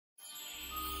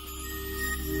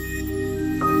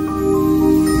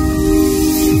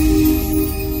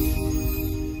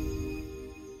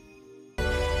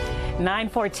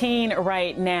9:14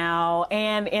 right now,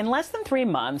 and in less than 3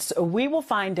 months, we will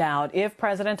find out if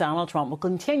President Donald Trump will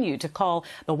continue to call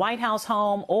the White House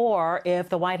home or if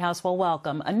the White House will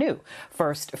welcome a new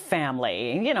first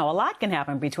family. You know, a lot can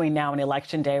happen between now and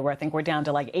Election Day, where I think we're down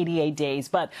to like 88 days.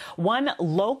 But one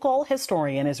local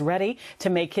historian is ready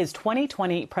to make his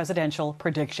 2020 presidential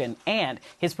prediction. And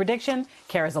his prediction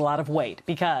carries a lot of weight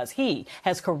because he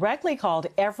has correctly called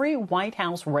every White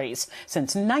House race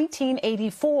since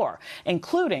 1984.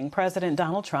 Including President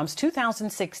Donald Trump's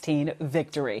 2016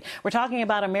 victory. We're talking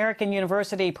about American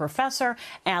University professor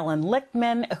Allan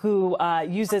Lichtman, who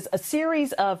uses a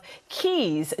series of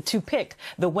keys to pick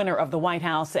the winner of the White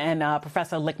House. And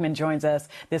Professor Lichtman joins us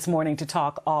this morning to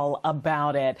talk all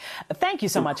about it. Thank you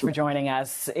so much for joining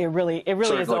us. It really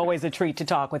is always a treat to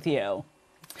talk with you.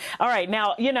 All right.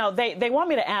 Now, you know, they want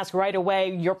me to ask right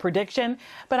away your prediction,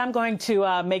 but I'm going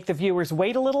to make the viewers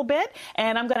wait a little bit.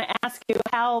 And I'm going to ask you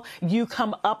how you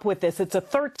come up with this. It's a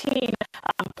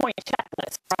 13-point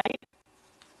checklist, right?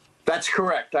 That's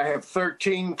correct. I have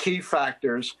 13 key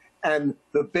factors. And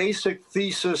the basic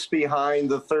thesis behind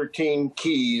the 13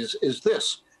 keys is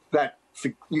this, that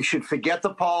you should forget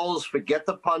the polls, forget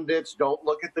the pundits, don't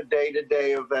look at the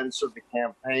day-to-day events of the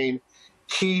campaign.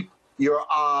 Keep your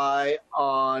eye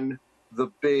on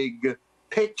the big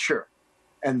picture,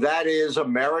 and that is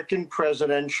American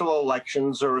presidential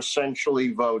elections are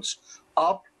essentially votes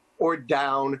up or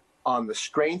down on the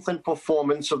strength and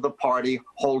performance of the party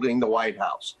holding the White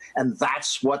House. And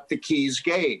that's what the keys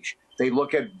gauge. They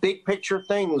look at big picture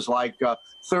things like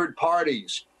third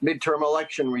parties, midterm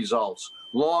election results,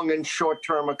 long and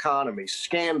short-term economy,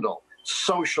 scandal,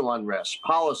 social unrest,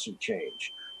 policy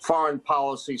change, foreign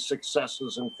policy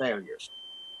successes and failures.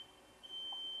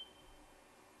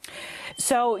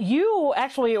 So you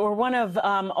actually were one of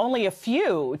only a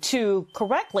few to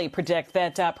correctly predict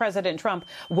that President Trump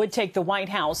would take the White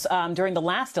House during the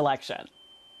last election.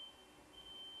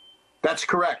 That's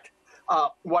correct.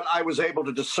 What I was able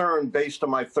to discern based on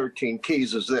my 13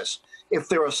 keys is this. If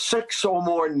there are 6 or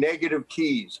more negative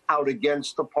keys out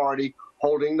against the party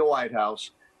holding the White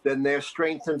House, then their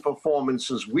strength and performance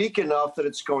is weak enough that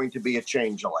it's going to be a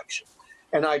change election.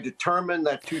 And I determined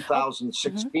that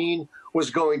 2016 was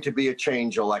going to be a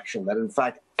change election, that in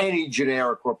fact any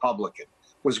generic Republican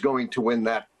was going to win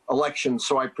that election.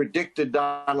 So I predicted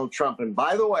Donald Trump. And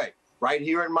by the way, right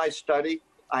here in my study,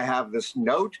 I have this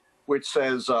note which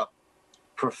says,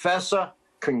 Professor,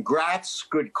 congrats,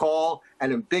 good call,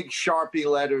 and in big Sharpie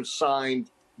letters signed,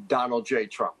 Donald J.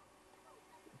 Trump.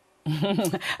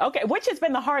 Okay, which has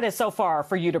been the hardest so far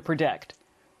for you to predict?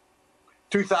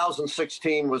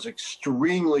 2016 was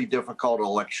extremely difficult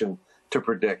election to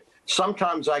predict.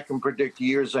 Sometimes I can predict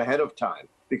years ahead of time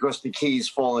because the keys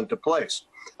fall into place.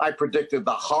 I predicted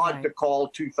the hard-to-call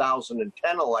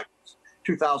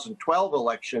 2012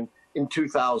 election in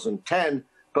 2010,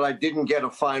 but I didn't get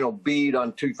a final bead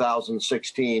on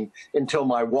 2016 until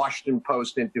my Washington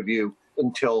Post interview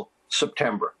until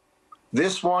September.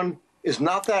 This one is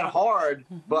not that hard,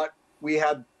 but we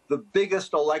had the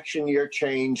biggest election year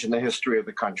change in the history of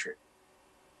the country.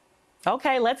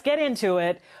 Okay, let's get into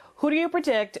it. Who do you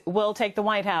predict will take the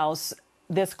White House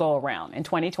this go-around in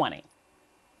 2020?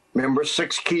 Remember,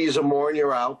 6 keys or more and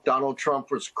you're out. Donald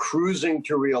Trump was cruising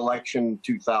to re-election in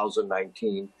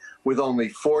 2019 with only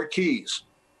 4 keys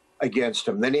against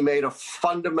him. Then he made a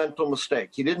fundamental mistake.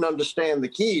 He didn't understand the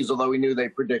keys, although he knew they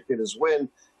predicted his win.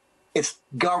 It's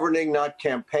governing, not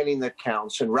campaigning, that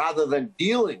counts. And rather than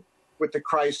dealing with the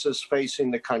crisis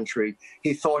facing the country,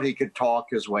 he thought he could talk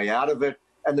his way out of it.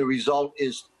 And the result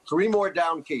is 3 more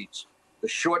down keys. The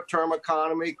short-term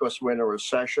economy, because we're in a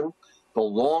recession. The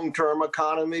long-term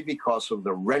economy, because of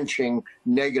the wrenching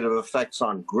negative effects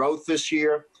on growth this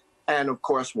year. And, of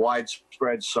course,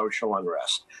 widespread social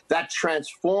unrest. That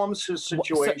transforms his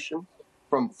situation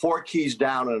from 4 keys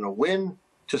down and a win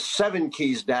to 7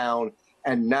 keys down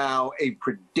and now a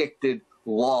predicted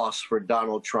loss for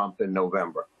Donald Trump in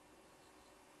November.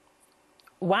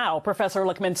 Wow, Professor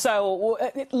Lichtman. So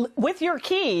with your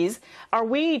keys, are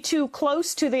we too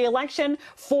close to the election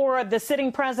for the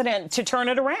sitting president to turn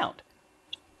it around?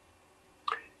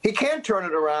 He can't turn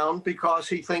it around because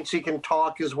he thinks he can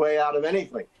talk his way out of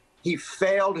anything. He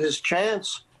failed his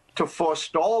chance to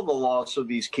forestall the loss of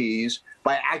these keys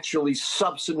by actually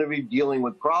substantively dealing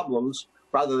with problems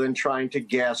rather than trying to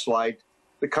gaslight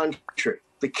the country.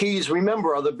 The keys,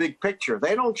 remember, are the big picture.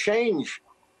 They don't change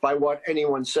by what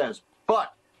anyone says.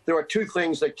 But there are 2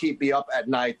 things that keep me up at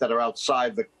night that are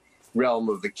outside the realm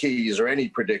of the keys or any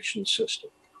prediction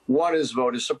system. One is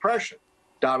voter suppression.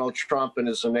 Donald Trump and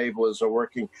his enablers are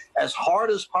working as hard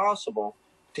as possible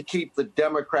to keep the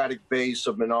Democratic base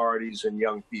of minorities and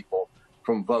young people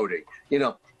from voting. You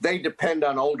know, they depend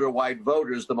on older white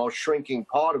voters, the most shrinking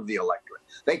part of the electorate.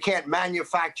 They can't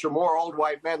manufacture more old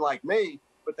white men like me,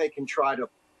 but they can try to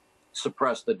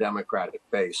suppress the Democratic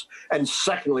base. And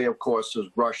secondly, of course, is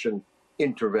Russian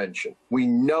intervention. We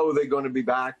know they're going to be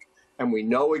back, and we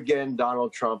know, again,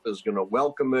 Donald Trump is going to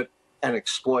welcome it and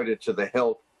exploit it to the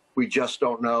hilt. We just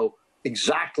don't know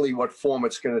exactly what form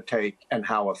it's going to take and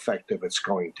how effective it's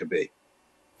going to be.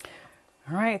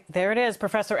 All right, there it is.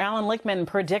 Professor Allan Lichtman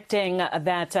predicting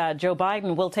that Joe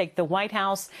Biden will take the White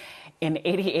House in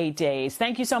 88 days.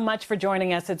 Thank you so much for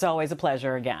joining us. It's always a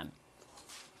pleasure again.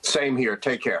 Same here.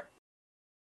 Take care.